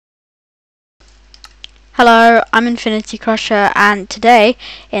Hello, I'm Infinity Crusher, and today,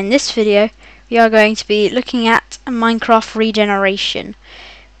 in this video, we are going to be looking at Minecraft Regeneration,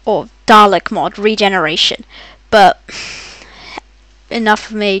 or Dalek Mod Regeneration. But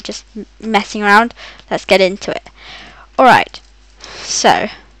enough of me just messing around, let's get into it. Alright, so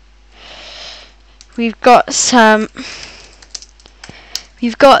we've got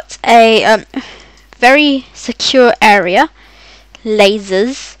a very secure area,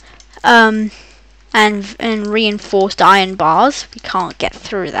 lasers, and reinforced iron bars. We can't get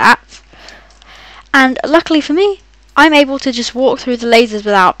through that. And luckily for me, I'm able to just walk through the lasers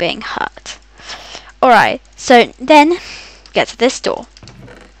without being hurt. Alright, so then get to this door.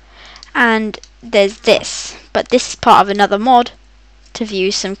 And there's this, but this is part of another mod to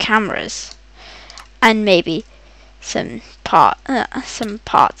view some cameras. And maybe some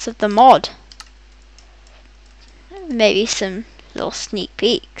parts of the mod. Maybe some little sneak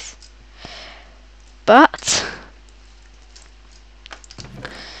peeks. But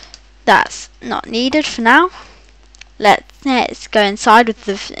that's not needed for now. Let's go inside with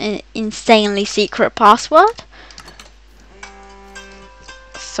the insanely secret password.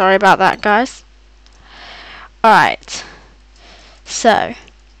 Sorry about that, guys. Alright, so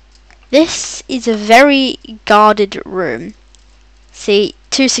this is a very guarded room. See,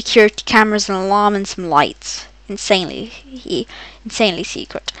 2 security cameras, an alarm, and some lights. Insanely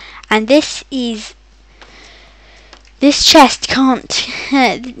secret. And this chest can't,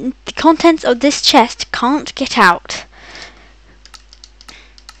 the contents of this chest can't get out.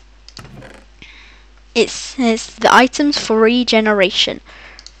 It's the items for regeneration,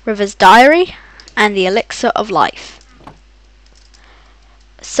 River's diary, and the elixir of life.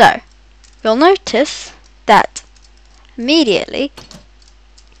 So, you'll notice that immediately,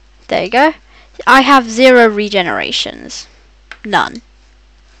 there you go, I have 0 regenerations, none.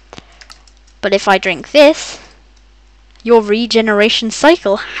 But if I drink this, your regeneration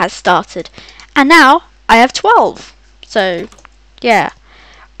cycle has started, and now I have 12. So yeah,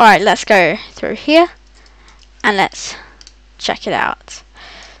 alright, let's go through here and let's check it out.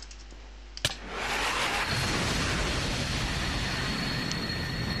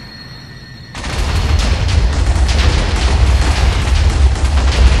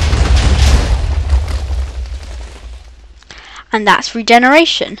 And that's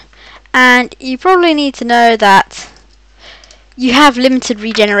regeneration. And you probably need to know that you have limited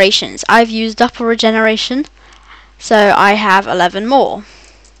regenerations. I've used up a regeneration, so I have 11 more.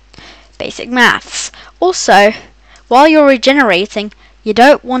 Basic maths. Also, while you're regenerating, you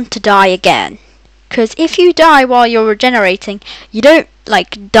don't want to die again. Because if you die while you're regenerating, you don't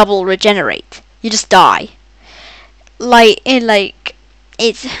like double regenerate. You just die. You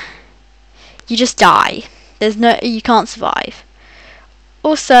just die. You can't survive.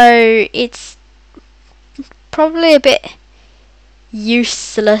 Also, it's probably a bit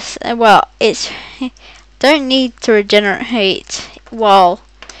useless. Well, don't need to regenerate while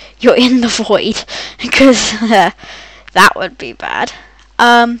you're in the void, because that would be bad.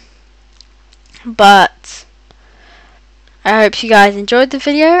 But I hope you guys enjoyed the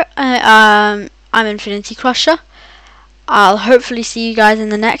video. I'm Infinity Crusher. I'll hopefully see you guys in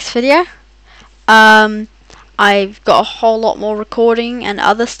the next video. I've got a whole lot more recording and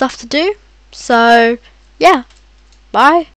other stuff to do. So yeah, bye.